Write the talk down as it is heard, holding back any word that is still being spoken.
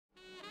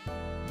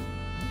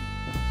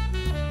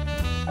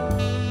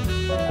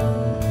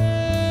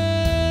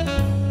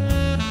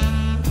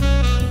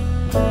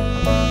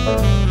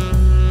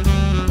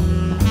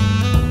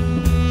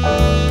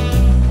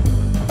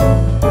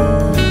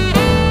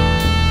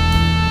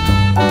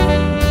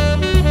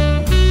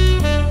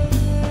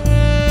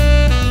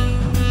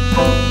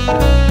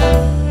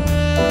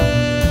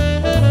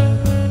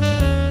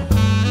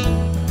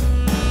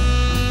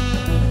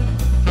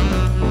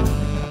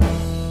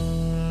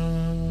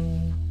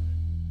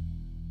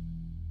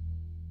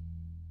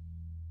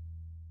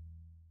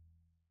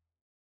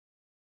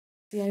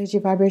The energy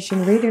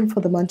vibration reading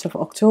for the month of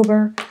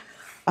October.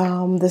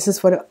 This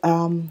is for the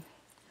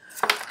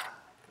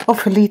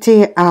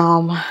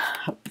OPHIUCHUS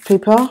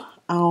people.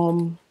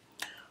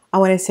 I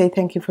want to say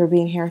thank you for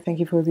being here. Thank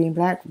you for being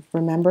black.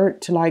 Remember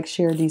to like,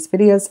 share these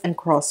videos, and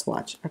cross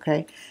watch.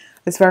 Okay,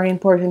 it's very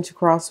important to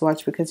cross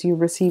watch because you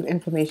receive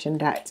information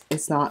that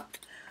is not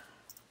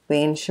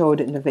being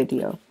showed in the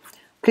video.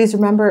 Please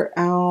remember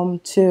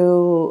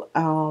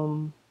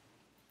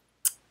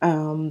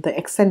the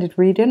extended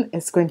reading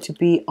is going to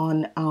be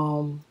on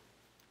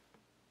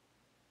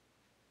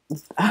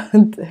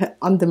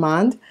on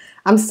demand.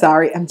 I'm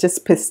sorry, I'm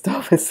just pissed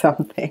off with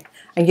something,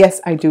 and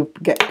yes, I do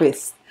get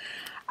pissed.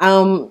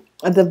 The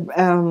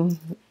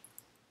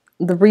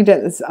reading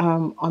is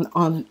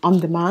on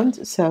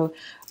demand, so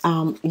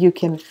you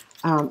can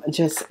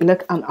just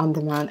look on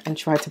demand and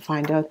try to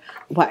find out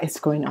what is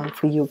going on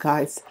for you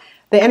guys.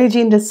 The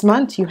energy in this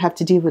month, you have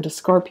to deal with the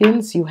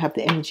Scorpions. You have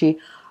the energy,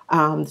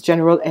 the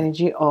general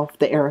energy of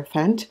the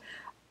Hierophant,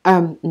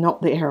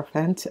 not the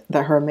Hierophant,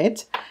 the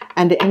Hermit.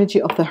 And the energy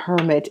of the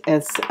Hermit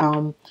is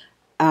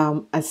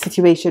a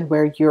situation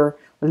where you're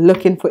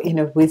looking for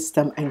inner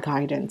wisdom and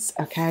guidance.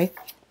 Okay,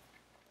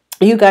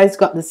 you guys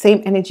got the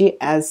same energy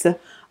as the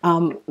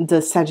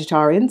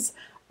Sagittarians.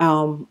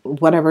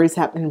 Whatever is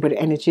happening with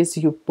energies,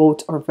 you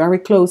both are very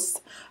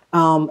close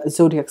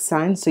zodiac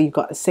signs, so you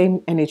got the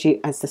same energy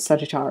as the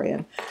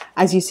Sagittarian.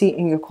 As you see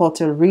in your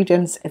quarter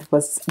readings, it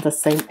was the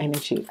same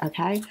energy.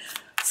 Okay,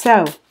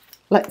 so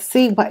let's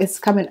see what is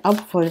coming up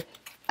for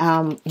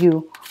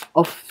you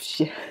of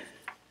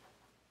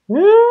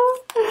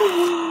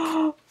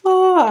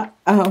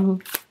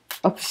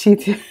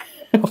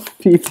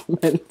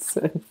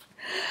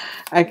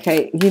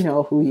okay, you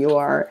know who you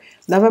are.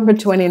 November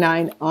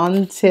 29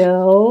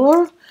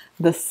 until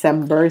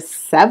December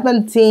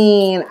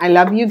 17. I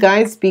love you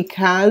guys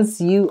because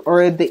you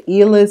are the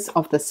healers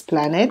of this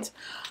planet.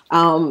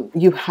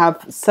 You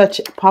have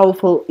such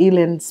powerful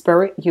healing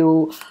spirit.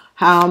 You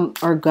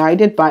are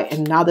guided by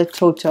another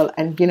total,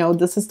 and you know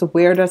this is the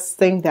weirdest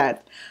thing,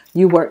 that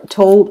you were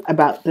told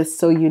about this,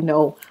 so you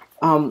know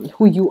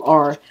who you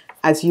are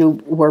as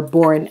you were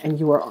born, and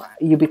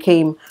you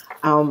became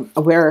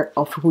aware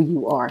of who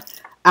you are.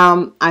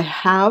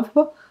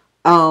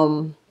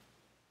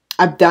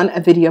 I've done a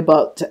video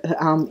about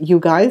you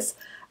guys.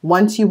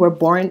 Once you were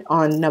born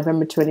on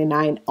November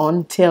 29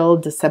 until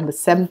December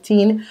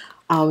 17,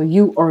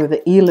 you are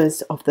the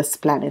healers of this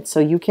planet. So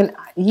you can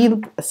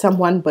heal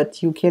someone,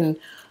 but you can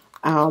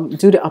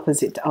do the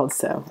opposite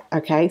also.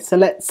 Okay, so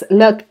let's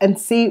look and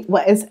see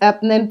what is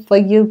happening for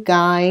you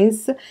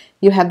guys.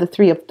 You have the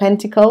Three of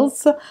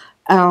Pentacles.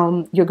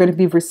 You're going to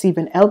be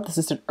receiving help. This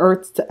is an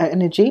earth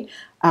energy.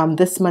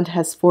 This month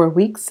has 4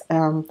 weeks.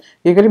 You're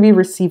going to be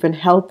receiving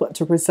help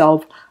to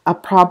resolve a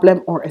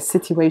problem or a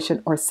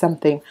situation or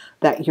something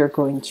that you're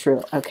going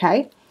through.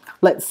 Okay,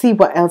 let's see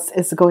what else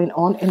is going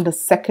on in the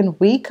second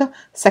week.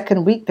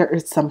 Second week, there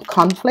is some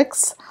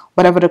conflicts.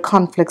 Whatever the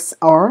conflicts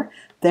are,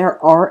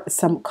 there are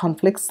some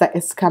conflicts that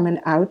is coming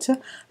out.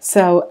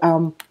 So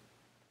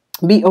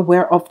be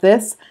aware of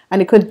this,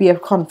 and it could be a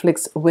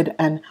conflicts with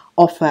an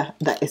offer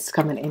that is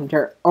coming in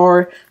there,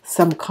 or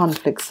some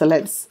conflicts. So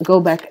let's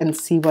go back and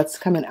see what's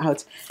coming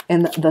out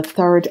in the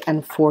third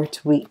and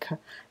fourth week.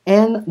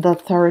 In the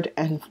third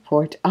and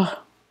fourth,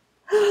 oh,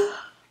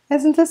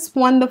 isn't this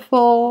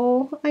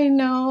wonderful? I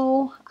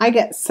know, I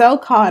get so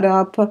caught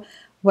up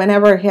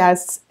whenever it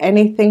has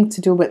anything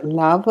to do with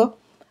love.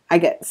 I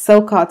get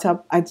so caught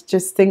up. I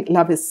just think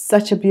love is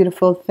such a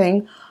beautiful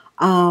thing.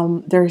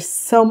 There's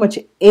so much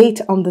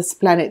hate on this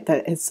planet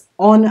that is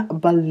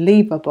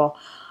unbelievable,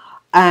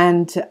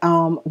 and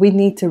we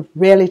need to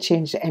really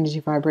change the energy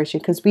vibration,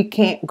 because we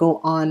can't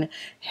go on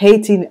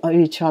hating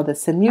each other.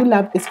 So new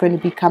love is going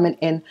to be coming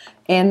in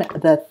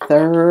the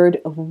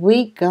third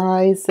week,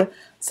 guys.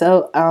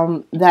 So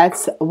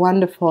that's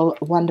wonderful,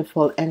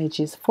 wonderful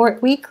energies. Fourth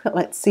week,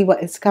 let's see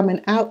what is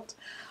coming out.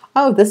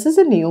 Oh, this is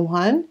a new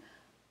one.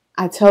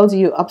 I told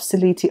you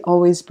obsolete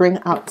always bring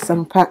out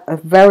some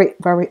very,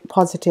 very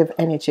positive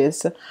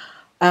energies.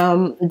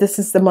 This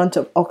is the month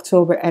of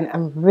October, and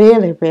I'm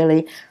really,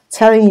 really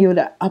telling you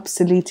that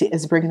obsolete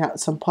is bringing out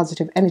some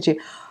positive energy.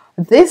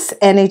 This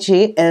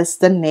energy is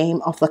the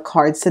name of the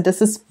card, so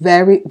this is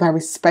very,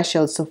 very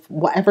special. So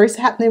whatever is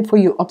happening for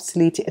you,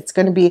 obsolete, it's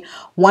going to be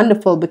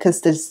wonderful,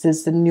 because this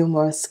is the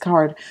numerous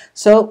card,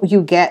 so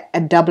you get a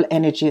double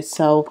energy.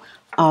 So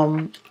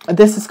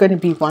this is going to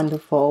be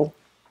wonderful.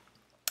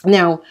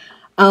 Now,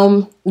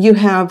 you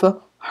have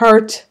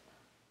hurt,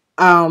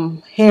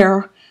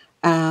 hair,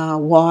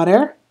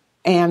 water,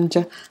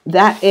 and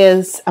that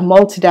is a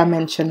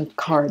multi-dimension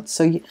card.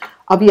 So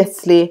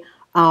obviously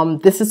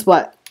this is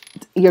what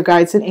your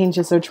guides and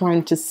angels are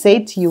trying to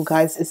say to you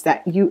guys, is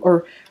that you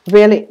are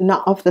really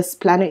not of this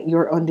planet.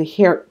 You're on the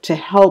here to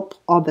help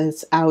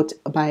others out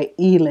by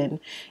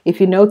healing.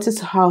 If you notice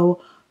how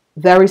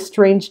very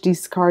strange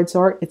these cards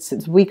are, it's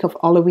the week of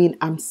Halloween.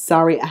 I'm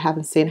sorry I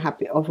haven't said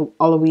happy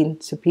Halloween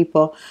to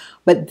people,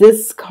 but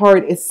this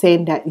card is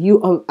saying that you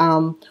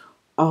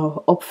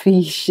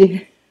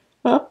OPHIUCHUS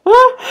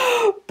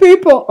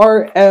people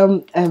are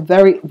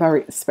very,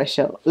 very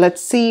special.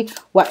 Let's see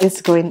what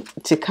is going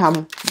to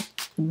come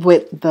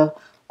with the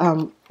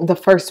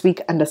first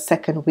week and the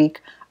second week.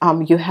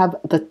 You have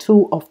the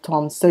Two of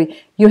Wands, so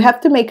you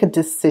have to make a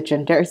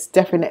decision. There is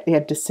definitely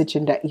a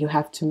decision that you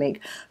have to make.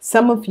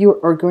 Some of you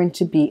are going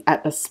to be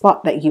at the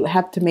spot that you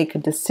have to make a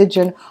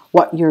decision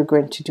what you're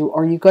going to do.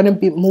 Are you going to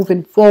be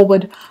moving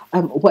forward?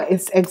 What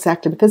is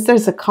exactly, because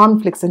there's a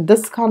conflict, and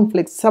this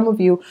conflict, some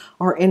of you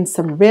are in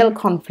some real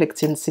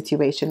conflicting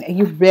situation, and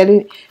you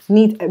really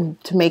need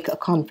to make a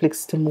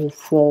conflict to move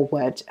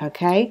forward.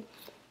 Okay,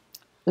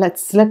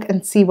 let's look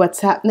and see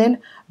what's happening.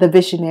 The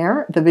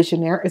Visionaire. The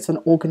Visionaire is an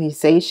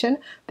organization.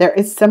 There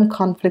is some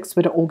conflicts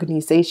with the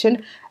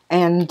organization,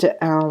 and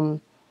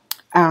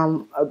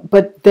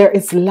but there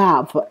is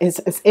love. It's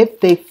as if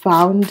they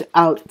found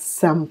out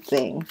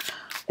something.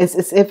 It's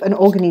as if an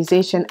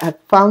organization had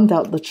found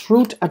out the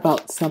truth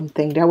about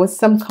something. There was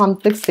some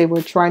conflicts. They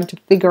were trying to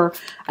figure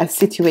a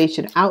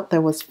situation out. There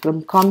was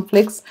some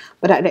conflicts,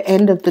 but at the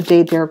end of the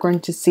day, they're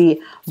going to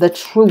see the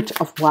truth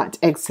of what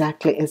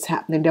exactly is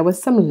happening. There was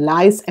some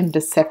lies and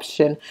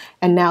deception,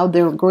 and now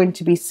they're going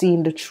to be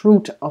seeing the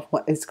truth of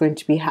what is going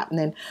to be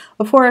happening.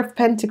 The Four of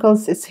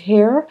Pentacles is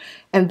here,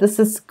 and this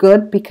is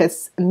good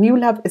because new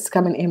love is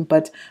coming in,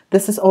 but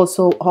this is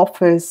also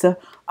offers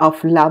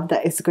of love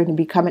that is going to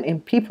be coming in.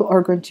 People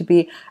are going to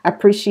be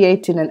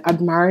appreciating and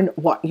admiring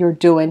what you're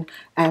doing,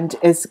 and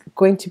is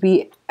going to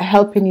be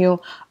helping you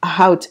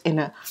out in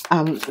a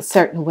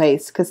certain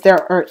ways, because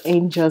there are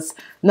angels.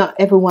 Not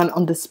everyone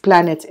on this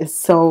planet is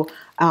so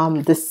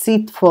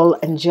deceitful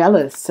and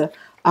jealous.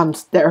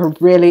 There are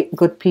really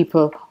good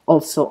people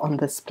also on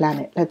this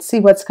planet. Let's see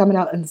what's coming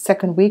out in the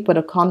second week with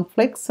the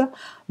conflicts.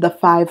 The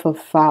Five of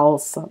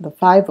Falls. The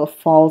Five of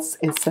Falls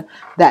is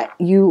that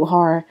you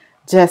are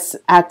just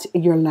at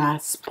your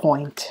last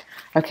point.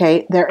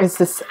 Okay, there is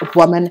this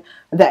woman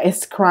that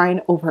is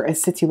crying over a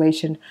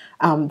situation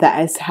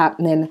that is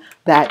happening,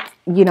 that,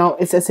 you know,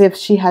 it's as if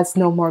she has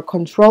no more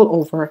control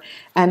over.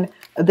 And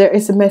there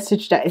is a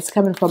message that is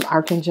coming from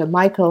Archangel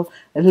Michael: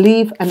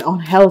 leave an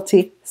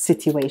unhealthy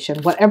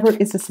situation. Whatever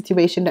is the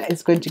situation that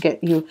is going to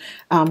get you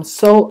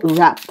so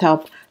wrapped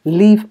up,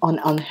 leave an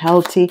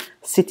unhealthy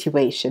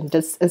situation.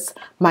 This is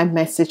my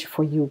message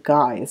for you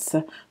guys.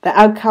 The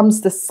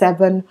outcomes, the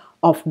Seven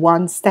of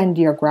Wands. Stand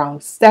your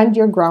ground. Stand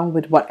your ground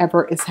with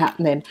whatever is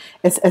happening.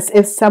 It's as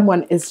if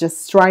someone is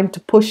just trying to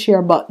push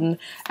your button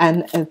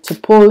and to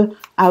pull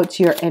out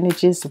your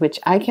energies, which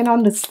I can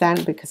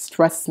understand, because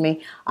trust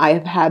me, I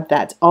have had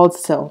that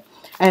also.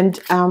 And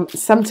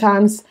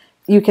sometimes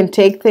you can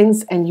take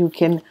things and you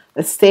can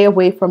stay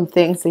away from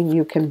things, and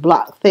you can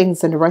block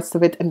things and the rest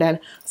of it. And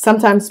then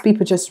sometimes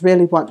people just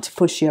really want to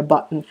push your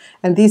button,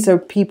 and these are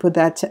people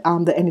that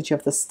the energy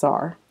of the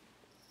Star.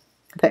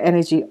 The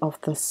energy of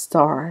the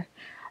Star.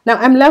 Now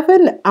I'm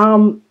loving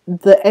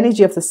the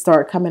energy of the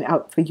Star coming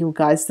out for you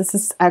guys. This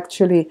is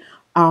actually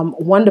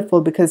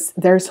wonderful, because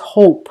there's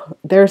hope.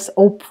 There's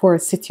hope for a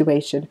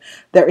situation.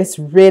 There is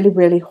really,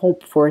 really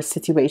hope for a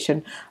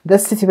situation.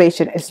 This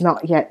situation is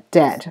not yet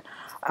dead.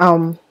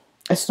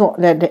 It's not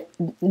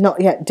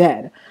yet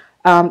dead.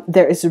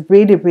 There is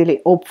really,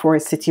 really hope for a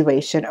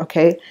situation.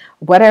 Okay,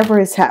 whatever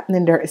is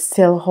happening, there is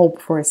still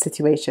hope for a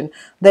situation.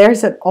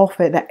 There's an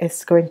offer that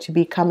is going to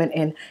be coming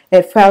in.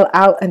 It fell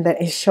out and then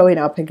it's showing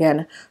up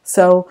again.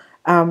 So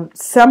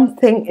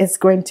something is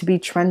going to be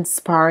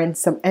transpiring.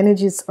 Some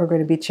energies are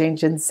going to be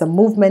changing. Some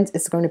movement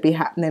is going to be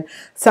happening.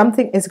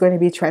 Something is going to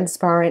be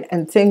transpiring,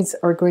 and things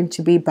are going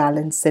to be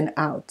balancing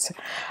out.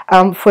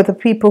 For the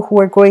people who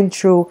are going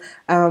through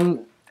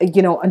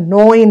you know,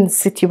 annoying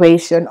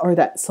situation or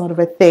that sort of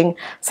a thing,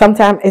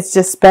 sometimes it's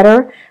just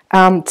better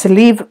to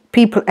leave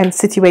people and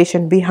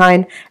situation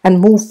behind and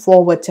move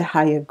forward to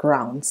higher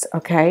grounds.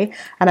 Okay,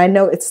 and I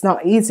know it's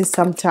not easy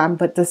sometimes,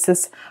 but this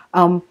is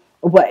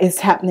what is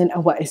happening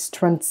and what is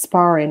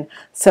transpiring.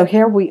 So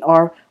here we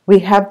are. We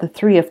have the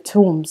Three of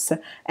Tombs,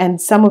 and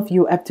some of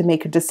you have to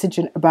make a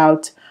decision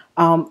about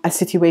a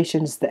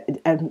situation,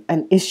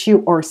 an issue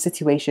or a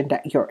situation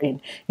that you're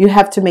in. You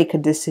have to make a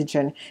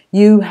decision.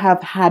 You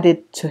have had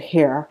it to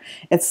here.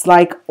 It's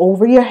like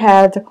over your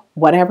head,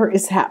 whatever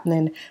is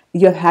happening,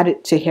 you've had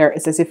it to here.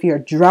 It's as if you're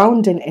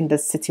drowned in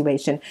this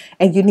situation,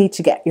 and you need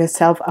to get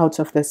yourself out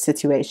of this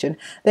situation.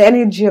 The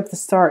energy of the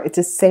Star, it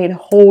is saying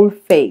hold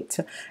faith,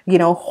 you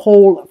know,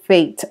 hold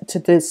faith to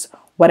this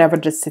whatever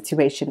the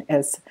situation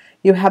is.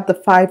 You have the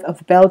Five of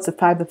Bells. The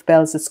Five of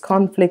Bells is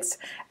conflicts,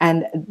 and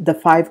the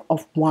Five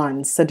of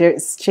Wands. So there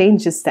is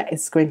changes that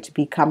is going to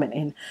be coming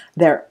in.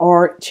 There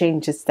are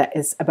changes that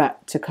is about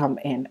to come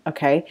in.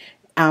 Okay.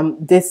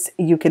 This,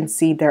 you can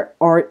see there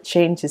are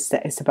changes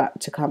that is about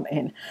to come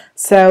in.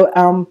 So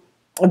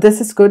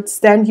this is good.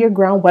 Stand your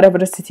ground, whatever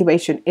the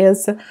situation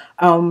is.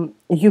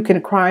 You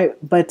can cry,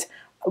 but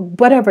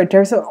whatever,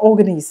 there's an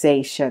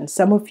organization.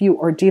 Some of you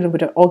are dealing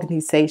with an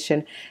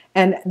organization,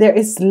 and there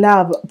is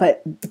love,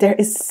 but there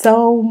is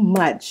so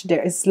much.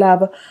 There is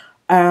love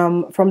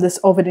from this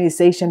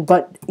organization,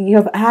 but you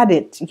have had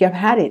it. You have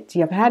had it.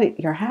 You have had it.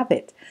 You have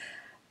it.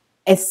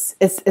 It's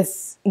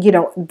you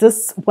know, this,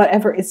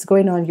 whatever is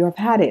going on, you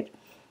have had it.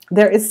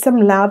 There is some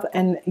love,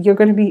 and you're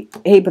going to be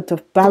able to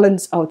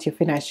balance out your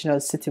financial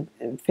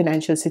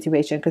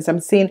situation, because I'm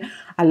seeing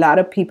a lot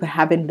of people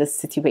having this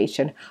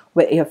situation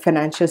with your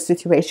financial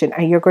situation,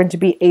 and you're going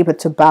to be able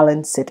to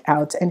balance it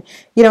out. And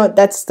you know,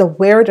 that's the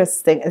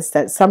weirdest thing, is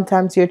that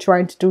sometimes you're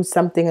trying to do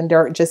something and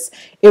they're just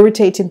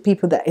irritating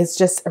people that is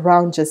just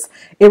around, just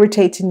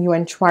irritating you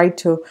and try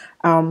to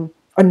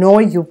annoy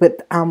you with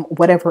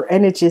whatever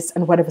energies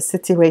and whatever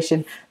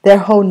situation, their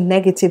whole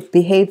negative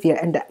behavior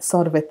and that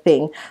sort of a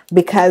thing,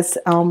 because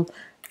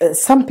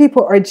some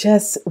people are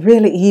just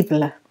really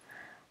evil.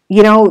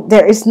 You know,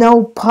 there is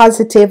no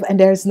positive and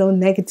there is no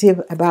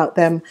negative about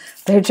them.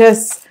 They're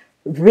just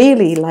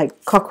really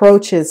like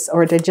cockroaches,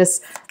 or they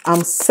just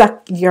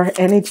suck your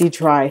energy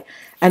dry.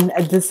 And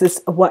this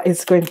is what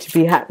is going to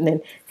be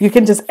happening. You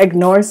can just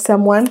ignore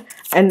someone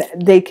and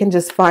they can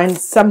just find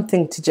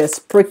something to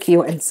just prick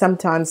you. And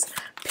sometimes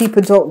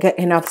people don't get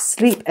enough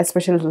sleep,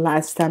 especially the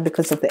last time,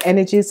 because of the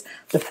energies,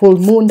 the full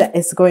moon that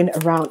is going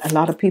around. A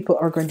lot of people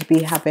are going to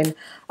be having